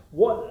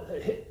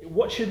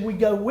 what should we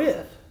go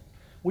with?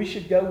 We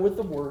should go with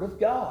the Word of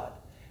God.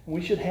 And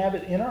we should have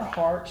it in our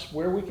hearts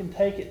where we can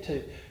take it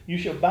to. You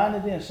shall bind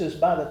it in. It says,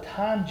 by the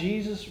time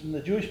Jesus and the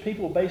Jewish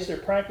people base their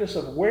practice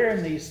of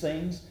wearing these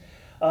things,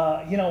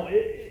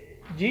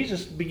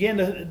 Jesus began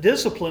to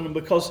discipline them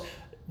because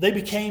they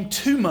became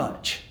too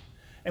much.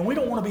 And we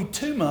don't want to be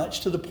too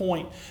much to the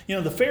point,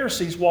 the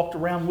Pharisees walked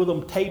around with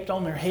them taped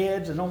on their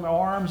heads and on their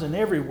arms and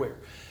everywhere.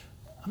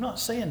 I'm not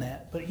saying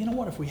that, but you know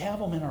what? If we have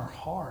them in our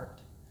heart,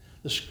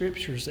 the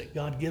scriptures that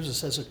God gives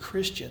us as a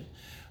Christian,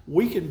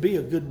 we can be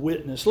a good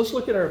witness. Let's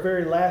look at our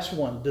very last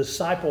one,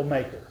 disciple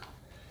maker.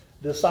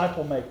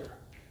 Disciple maker.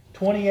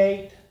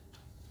 18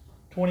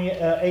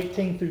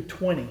 through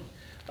 20.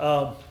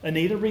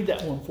 Anita, read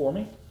that one for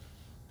me.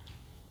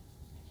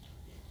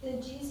 Then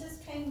Jesus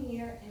came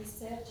near and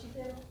said to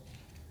them,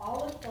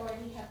 all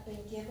authority hath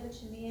been given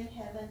to me in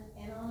heaven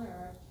and on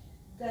earth.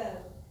 Go,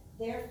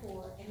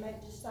 therefore, and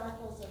make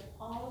disciples of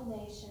all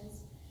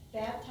nations,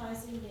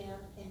 baptizing them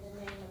in the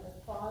name of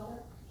the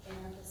Father, and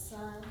of the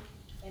Son,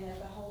 and of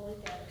the Holy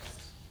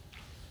Ghost.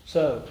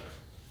 So,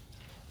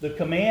 the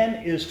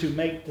command is to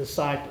make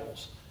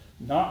disciples,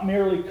 not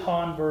merely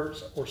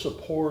converts or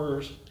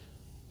supporters.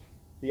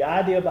 The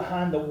idea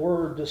behind the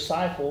word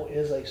disciple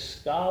is a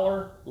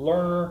scholar,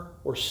 learner,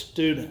 or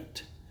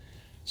student.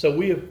 So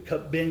we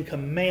have been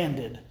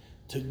commanded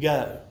to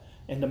go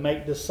and to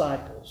make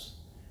disciples.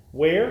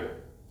 Where?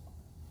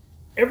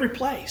 Every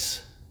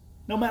place.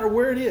 No matter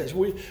where it is.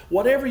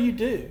 Whatever you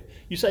do.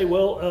 You say,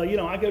 well,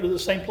 I go to the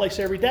same place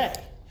every day.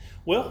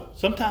 Well,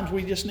 sometimes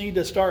we just need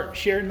to start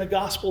sharing the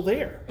gospel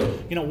there.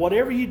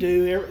 Whatever you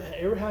do,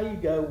 every how you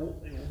go,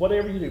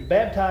 whatever you do,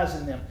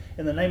 baptizing them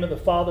in the name of the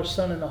Father,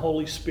 Son, and the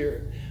Holy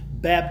Spirit.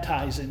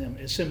 Baptizing them.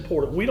 It's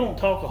important. We don't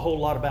talk a whole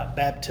lot about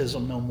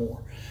baptism no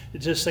more. It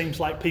just seems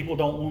like people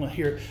don't want to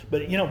hear.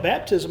 But,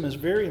 baptism is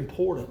very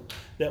important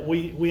that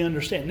we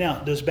understand. Now,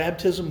 does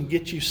baptism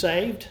get you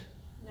saved?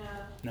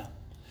 No.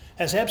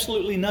 Has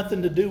absolutely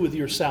nothing to do with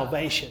your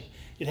salvation.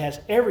 It has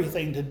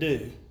everything to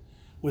do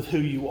with who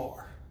you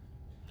are.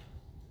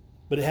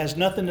 But it has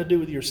nothing to do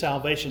with your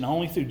salvation.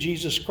 Only through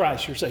Jesus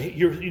Christ.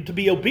 You're to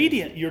be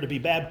obedient, you're to be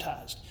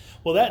baptized.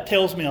 Well, that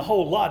tells me a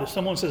whole lot. If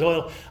someone says,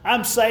 well,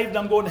 I'm saved,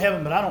 I'm going to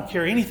heaven, but I don't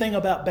care anything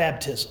about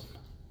baptism.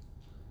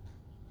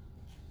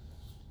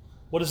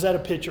 What is that a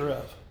picture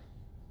of?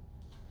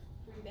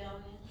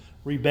 Rebellion.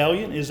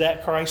 Rebellion? Is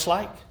that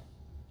Christ-like?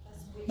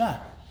 That's weak. No.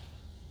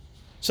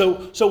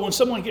 So when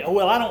someone gets,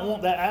 well, I don't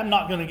want that, I'm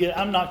not going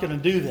to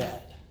do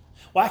that.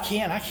 Well, I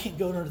can't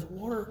go under the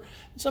water.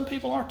 And some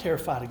people are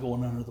terrified of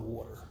going under the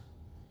water.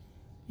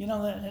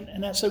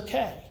 And that's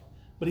okay.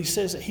 But he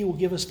says that he will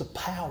give us the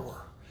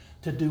power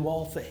to do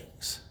all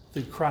things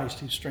through Christ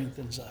who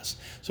strengthens us.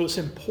 So it's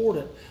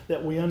important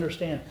that we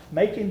understand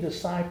making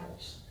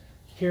disciples,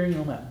 carrying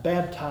them out,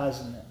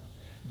 baptizing them.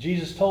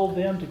 Jesus told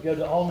them to go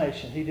to all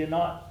nations. He did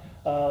not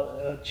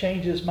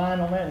change his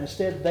mind on that.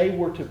 Instead, they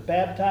were to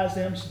baptize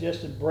them,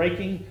 suggesting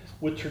breaking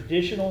with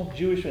traditional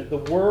Jewish. The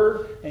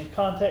word and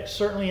context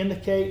certainly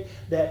indicate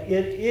that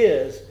it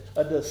is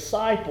a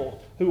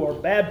disciple who are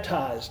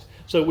baptized.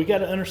 So we got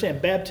to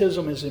understand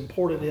baptism is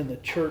important in the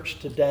church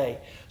today.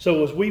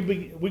 So as we're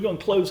going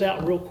to close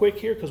out real quick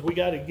here because we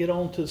got to get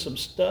on to some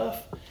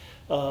stuff.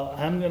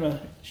 I'm going to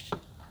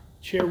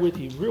share with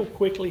you real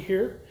quickly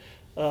here.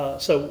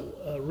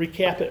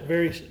 Recap it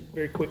very,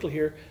 very quickly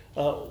here.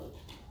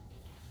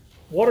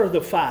 What are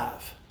the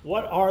five?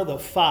 What are the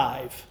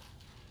five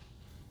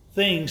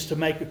things to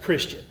make a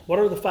Christian? What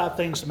are the five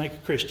things to make a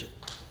Christian?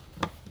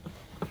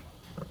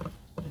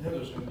 I know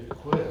there's going to be a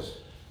quiz.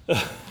 I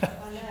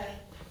know.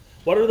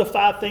 What are the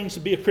five things to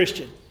be a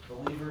Christian?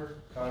 Believer,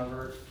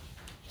 convert,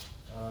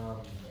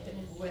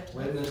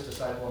 witness,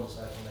 disciple, and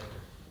disciple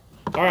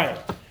maker. All right.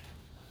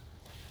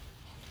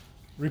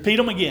 Repeat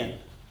them again.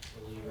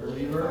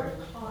 Believer,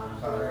 Convert,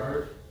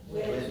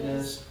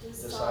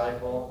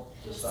 disciple,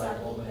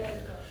 disciple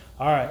maker.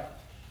 All right.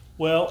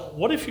 Well,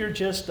 what if you're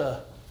just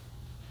a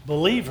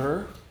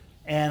believer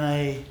and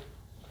a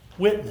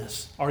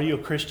witness? Are you a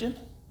Christian?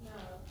 No.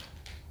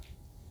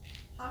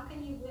 How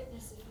can you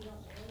witness if you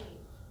don't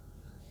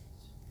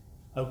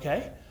believe?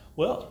 Okay.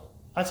 Well,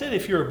 I said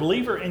if you're a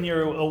believer and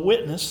you're a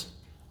witness,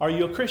 are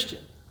you a Christian?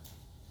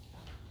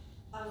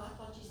 I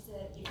thought you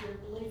said if you're a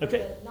believer Okay.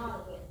 but not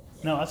a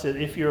witness. No, I said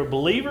if you're a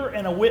believer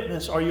and a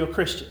witness, are you a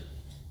Christian?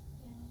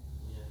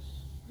 Yes.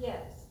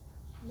 Yes.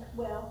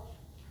 Well,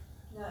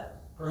 no.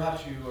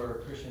 Perhaps you are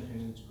a Christian who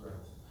needs growth.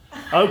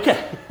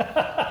 Okay.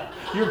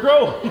 You're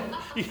growing.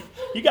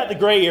 You got the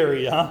gray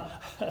area,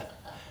 huh?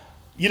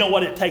 You know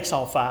what? It takes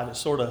all five. It's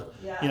sort of,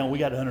 we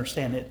got to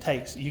understand it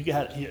takes. You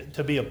got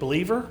to be a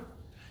believer.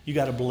 You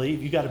got to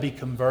believe. You got to be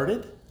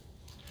converted.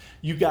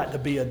 You got to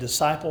be a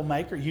disciple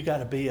maker. You got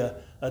to be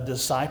a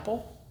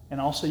disciple.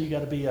 And also you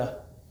got to be a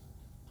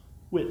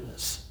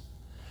witness.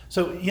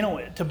 So,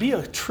 to be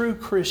a true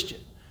Christian,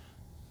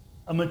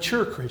 a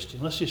mature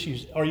Christian, let's just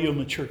use, are you a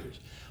mature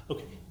Christian?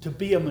 Okay, to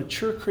be a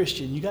mature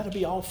Christian, you got to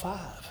be all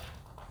five.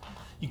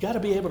 You got to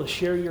be able to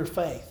share your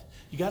faith.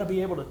 You got to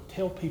be able to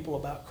tell people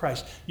about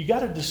Christ. You got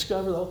to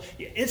discover the whole.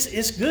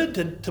 It's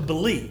good to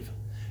believe,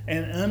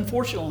 and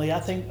unfortunately, I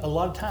think a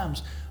lot of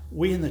times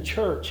we in the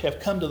church have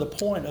come to the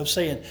point of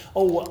saying,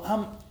 "Oh,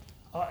 well,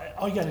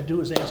 all you got to do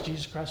is ask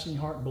Jesus Christ in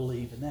your heart and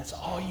believe, and that's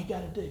all you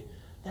got to do."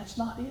 That's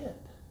not it.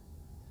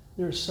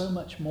 There's so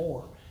much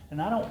more,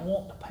 and I don't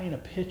want to paint a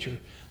picture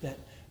that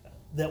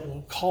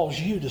will cause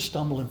you to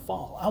stumble and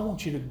fall. I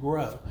want you to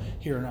grow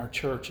here in our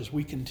church as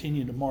we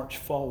continue to march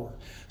forward.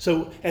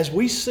 So as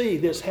we see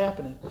this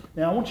happening,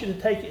 now I want you to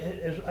take,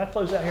 as I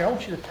close out here, I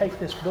want you to take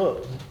this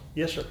book.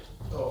 Yes, sir.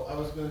 Oh, I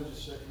was going to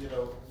just say,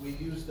 we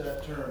use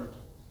that term,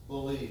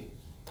 believe.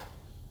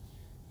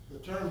 The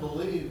term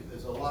believe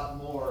is a lot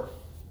more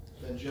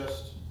than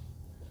just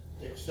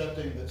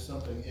accepting that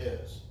something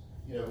is.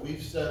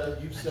 We've said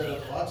it, you've said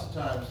it lots of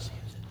times,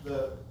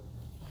 the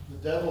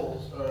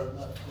devil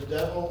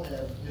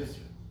and his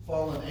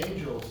fallen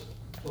angels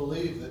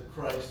believe that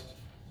Christ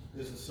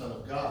is the Son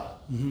of God,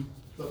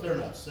 but they're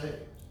not saved.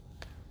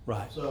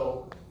 Right.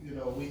 So,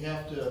 we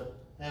have to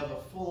have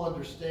a full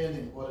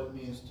understanding of what it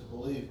means to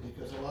believe,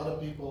 because a lot of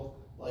people,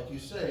 like you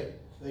say,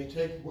 they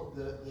take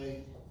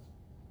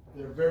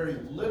they're very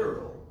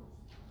literal,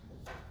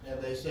 and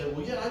they say,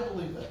 well, yeah, I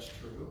believe that's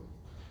true,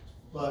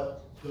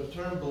 but the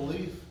term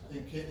belief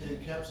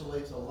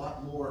encapsulates a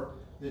lot more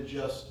than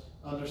just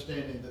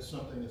understanding that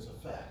something is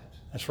a fact.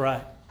 That's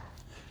right.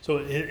 So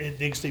it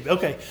digs deep.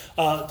 Okay,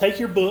 take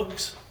your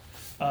books.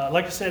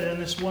 Like I said, on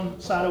this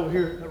one side over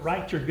here,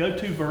 write your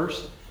go-to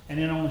verse, and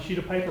then on a sheet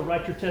of paper,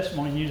 write your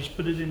testimony, and you just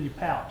put it in your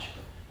pouch.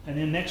 And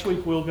then next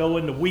week we'll go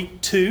into week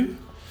 2.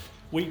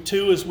 Week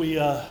 2 is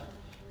we'll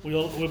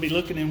be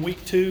looking in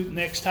week 2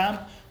 next time.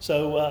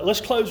 So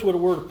let's close with a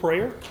word of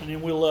prayer, and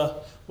then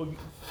we'll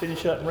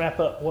finish up and wrap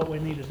up what we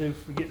need to do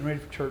for getting ready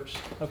for church.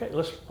 Okay,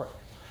 let's pray.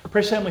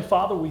 Precious Heavenly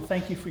Father, we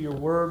thank you for your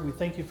word. We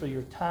thank you for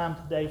your time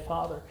today,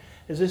 Father.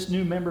 As this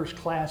new members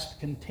class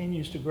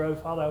continues to grow,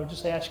 Father, I would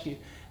just ask you,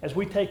 as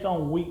we take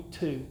on week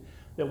 2,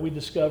 that we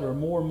discover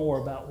more and more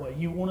about what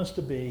you want us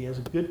to be as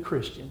a good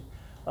Christian,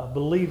 a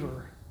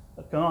believer,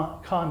 a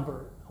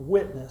convert, a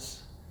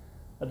witness,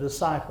 a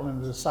disciple,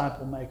 and a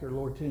disciple maker,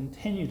 Lord, to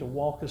continue to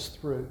walk us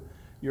through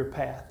your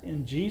path.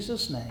 In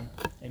Jesus' name,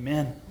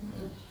 amen.